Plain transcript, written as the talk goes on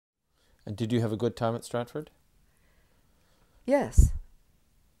And did you have a good time at Stratford? Yes.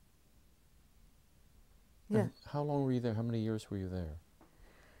 Yes. And how long were you there? How many years were you there?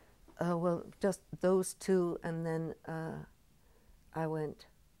 Well, just those two, and then I went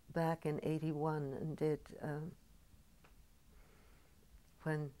back in '81 and did,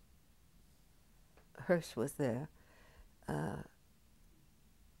 when Hirsch was there,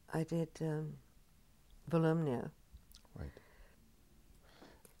 I did Volumnia. Right.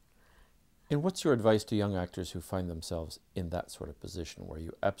 And what's your advice to young actors who find themselves in that sort of position where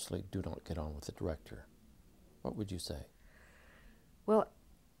you absolutely do not get on with the director? What would you say? Well,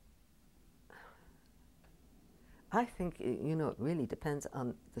 I think, you know, it really depends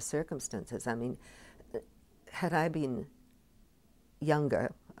on the circumstances. I mean, had I been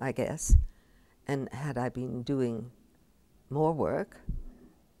younger, I guess, and had I been doing more work,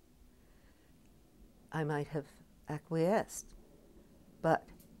 I might have acquiesced. But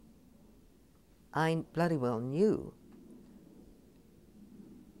I bloody well knew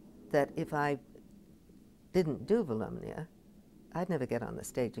that if I didn't do Volumnia, I'd never get on the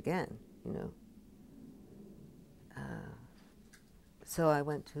stage again, you know. So I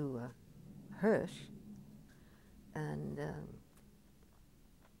went to Hirsch, and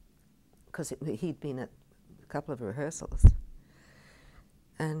because he'd been at a couple of rehearsals,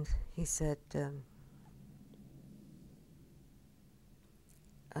 and he said,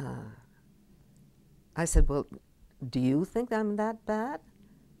 I said, well, do you think I'm that bad?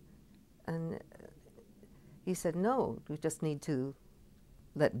 And he said, no, you just need to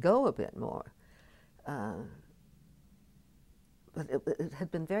let go a bit more. But it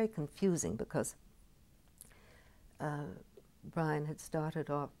had been very confusing because Brian had started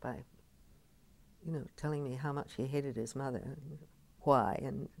off by, you know, telling me how much he hated his mother, and why,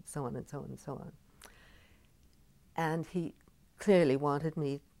 and so on and so on and so on. And he clearly wanted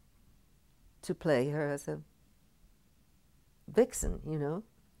me to play her as a vixen, you know,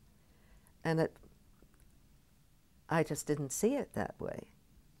 and I just didn't see it that way.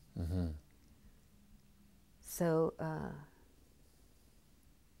 Mm-hmm. So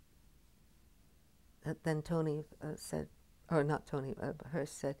then Tony said, or not Tony,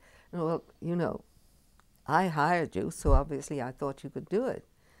 Hirsch said, no, well, you know, I hired you, so obviously I thought you could do it.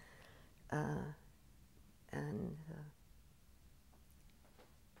 And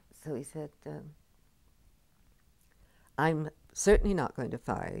so he said, I'm certainly not going to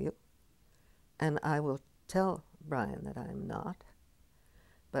fire you, and I will tell Brian that I'm not,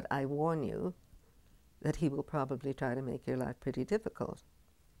 but I warn you that he will probably try to make your life pretty difficult.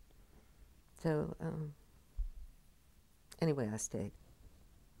 So anyway, I stayed.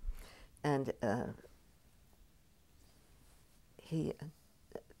 And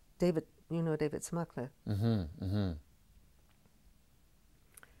David, you know David Smuckler? Mm-hmm. Mm-hmm.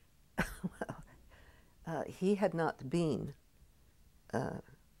 Well, he had not been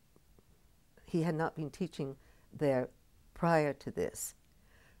teaching there prior to this,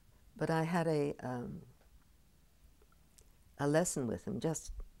 but I had a lesson with him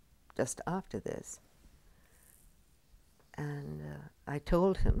just after this, and I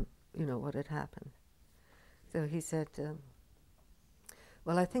told him, you know, what had happened. So he said,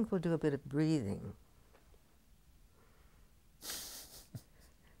 well, I think we'll do a bit of breathing.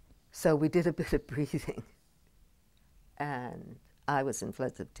 So we did a bit of breathing, and I was in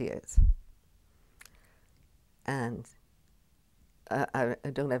floods of tears. And I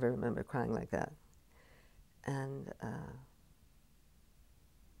don't ever remember crying like that. And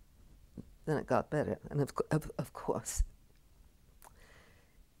then it got better. And of course,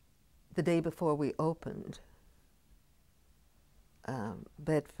 the day before we opened,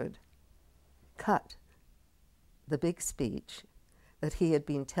 Bedford cut the big speech that he had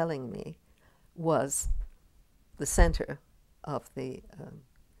been telling me was the center of the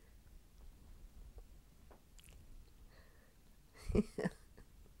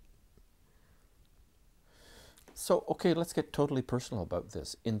So, okay, let's get totally personal about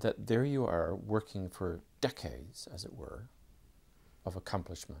this, in that there you are working for decades, as it were, of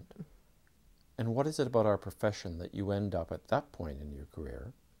accomplishment. And what is it about our profession that you end up at that point in your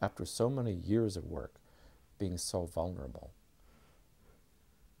career, after so many years of work, being so vulnerable?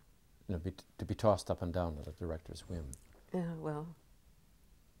 You know, to be tossed up and down at a director's whim. Yeah, well.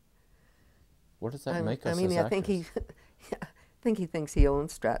 What does that make us I mean, as I actors? think he thinks he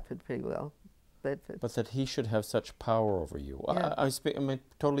owns Stratford pretty well. Bedford. But that he should have such power over you. Yeah. I mean,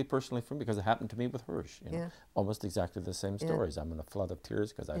 totally personally from, because it happened to me with Hirsch. You know, Yeah. almost exactly the same stories. I'm in a flood of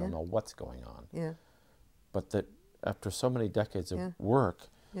tears because I don't know what's going on. Yeah. But that after so many decades of Yeah. work,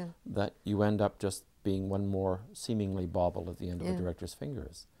 Yeah. that you end up just being one more seemingly bauble at the end of a director's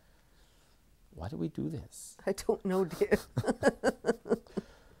fingers. Why do we do this? I don't know, dear.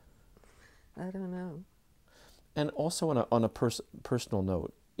 I don't know. And also on a personal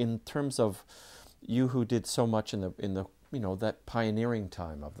note, in terms of you who did so much in the that pioneering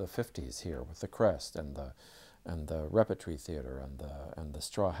time of the 50s here with the Crest and the Repertory Theatre and the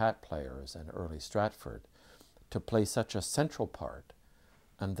Straw Hat Players and early Stratford, to play such a central part,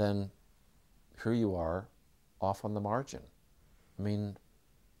 and then here you are off on the margin. I mean,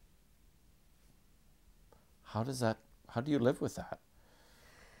 how do you live with that?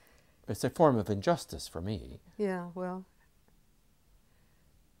 It's a form of injustice for me. Yeah, well,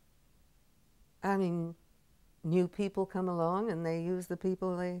 I mean, new people come along and they use the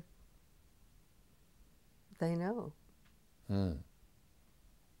people they know.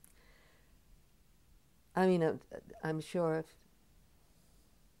 I mean, I'm sure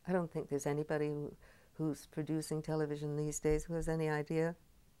I don't think there's anybody who's producing television these days who has any idea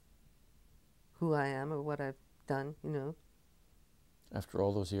who I am or what I've done, you know. After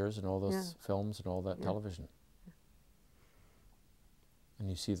all those years and all those films and all that television. And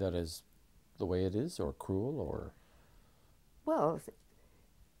you see that as the way it is, or cruel, or? Well,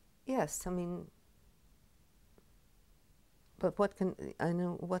 yes, I mean, but what can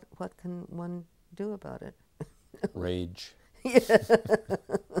one do about it? Rage. Yeah.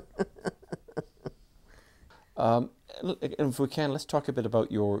 And if we can, let's talk a bit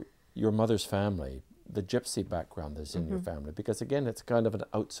about your mother's family, the gypsy background that's in your family, because again, it's kind of an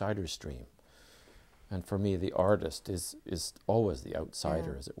outsider stream. And for me, the artist is always the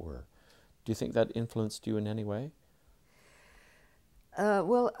outsider, as it were. Do you think that influenced you in any way?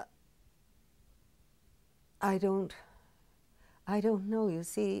 Well, I don't know. You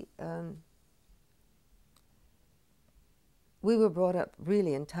see, we were brought up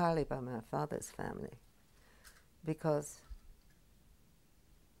really entirely by my father's family, because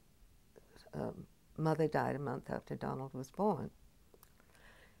mother died a month after Donald was born.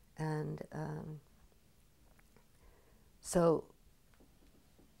 And so...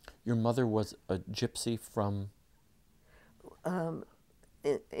 Your mother was a gypsy from?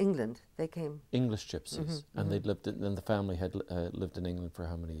 England. They came... English gypsies. And they'd lived and the family had lived in England for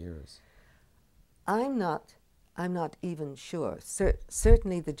how many years? I'm not even sure.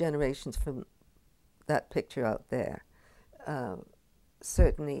 Certainly the generations from that picture out there,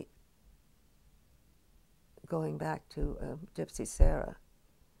 certainly going back to Gypsy Sarah,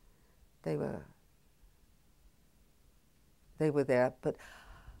 they were there. But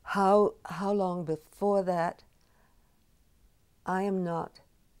how long before that, I am not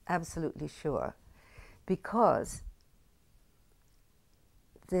absolutely sure, because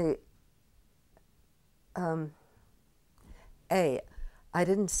I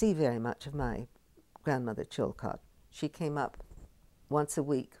didn't see very much of my grandmother Chilcott. She came up once a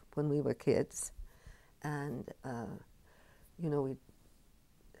week when we were kids, and we'd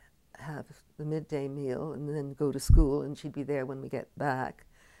have the midday meal and then go to school, and she'd be there when we get back.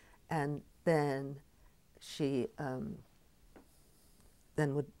 And then she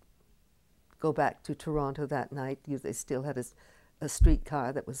then would go back to Toronto that night. They still had a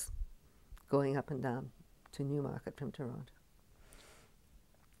streetcar that was going up and down to Newmarket from Toronto.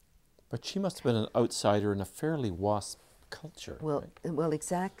 But she must have been an outsider in a fairly WASP culture. Well, right? Well,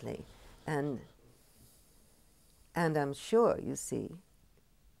 exactly, and I'm sure, you see,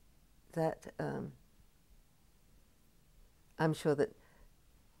 that I'm sure that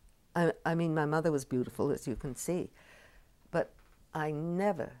I mean, my mother was beautiful, as you can see, but I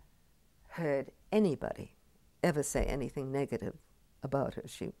never heard anybody ever say anything negative about her.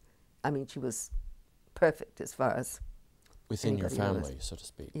 She was perfect as far as within your family, was. So to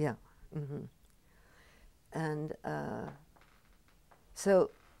speak. Yeah. And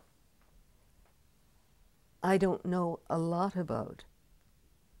so I don't know a lot about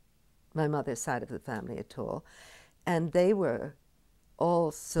my mother's side of the family at all, and they were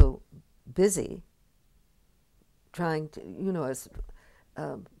all so busy trying to, as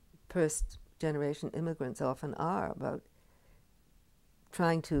first generation immigrants often are, about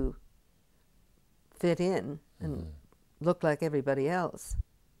trying to fit in and look like everybody else.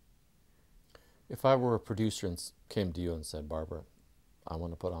 If I were a producer and came to you and said, Barbara, I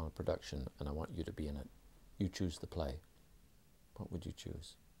want to put on a production and I want you to be in it, you choose the play, what would you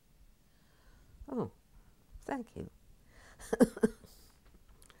choose? Oh, thank you.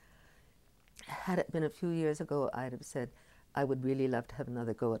 Had it been a few years ago, I'd have said, I would really love to have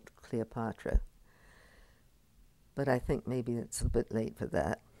another go at Cleopatra. But I think maybe it's a bit late for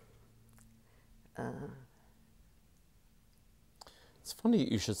that. It's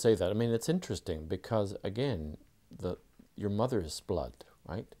funny you should say that. I mean, it's interesting because, again, your mother's blood,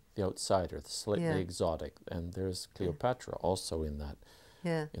 right? the outsider, the slightly Yeah. exotic, and there's Cleopatra also in that.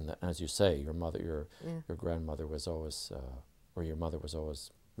 Yeah. In that, as you say, your mother, Yeah. your grandmother was always, or your mother was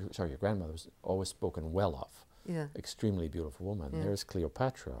always, sorry, your grandmother was always spoken well of. Yeah. Extremely beautiful woman. Yeah. There's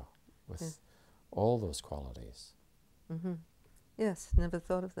Cleopatra with all those qualities. Mm-hmm. Yes, never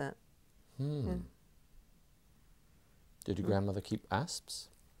thought of that. Yeah. Did your grandmother keep asps?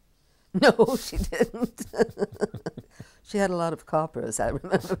 No, she didn't. She had a lot of copper, as I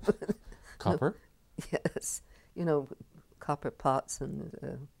remember. Copper? Yes, copper pots,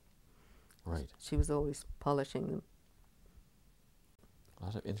 and Right. she was always polishing them. A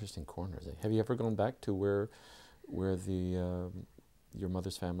lot of interesting corners. Have you ever gone back to where your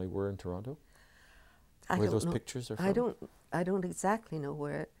mother's family were in Toronto? Where those pictures are from? I don't exactly know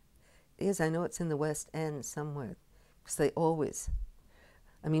where it is. I know it's in the West End somewhere, because they always.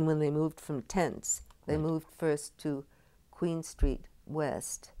 I mean, when they moved from tents, they moved first to Queen Street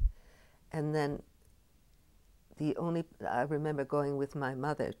West, and then I remember going with my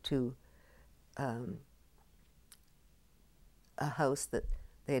mother to a house that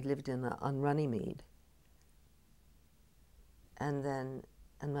they had lived in on Runnymede, and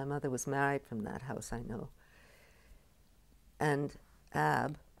my mother was married from that house, I know. And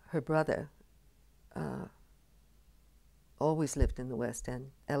Ab, her brother, always lived in the West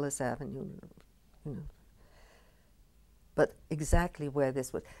End, Ellis Avenue, But exactly where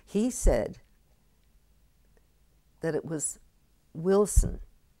this was, he said that it was Wilson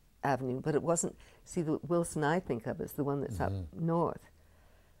Avenue, but it wasn't. See, the Wilson I think of is the one that's up north.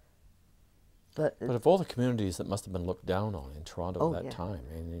 But of all the communities that must have been looked down on in Toronto at that time,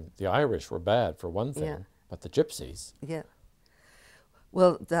 I mean, the Irish were bad for one thing, but the Gypsies. Yeah.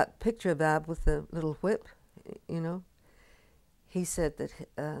 Well, that picture of Ab with the little whip, he said that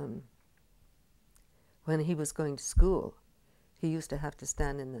when he was going to school, he used to have to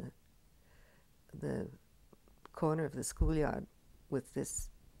stand in the corner of the schoolyard with this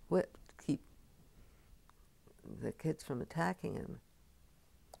whip to keep the kids from attacking him.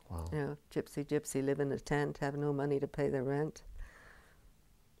 Wow. Gypsy, live in a tent, have no money to pay the rent.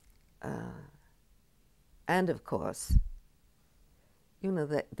 And of course,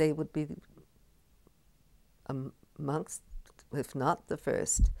 that they would be amongst, if not the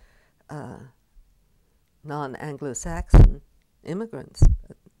first, non-Anglo-Saxon immigrants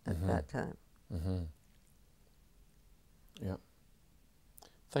at that time. Yeah.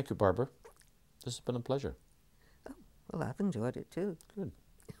 Thank you, Barbara. This has been a pleasure. Oh, well, I've enjoyed it too. Good.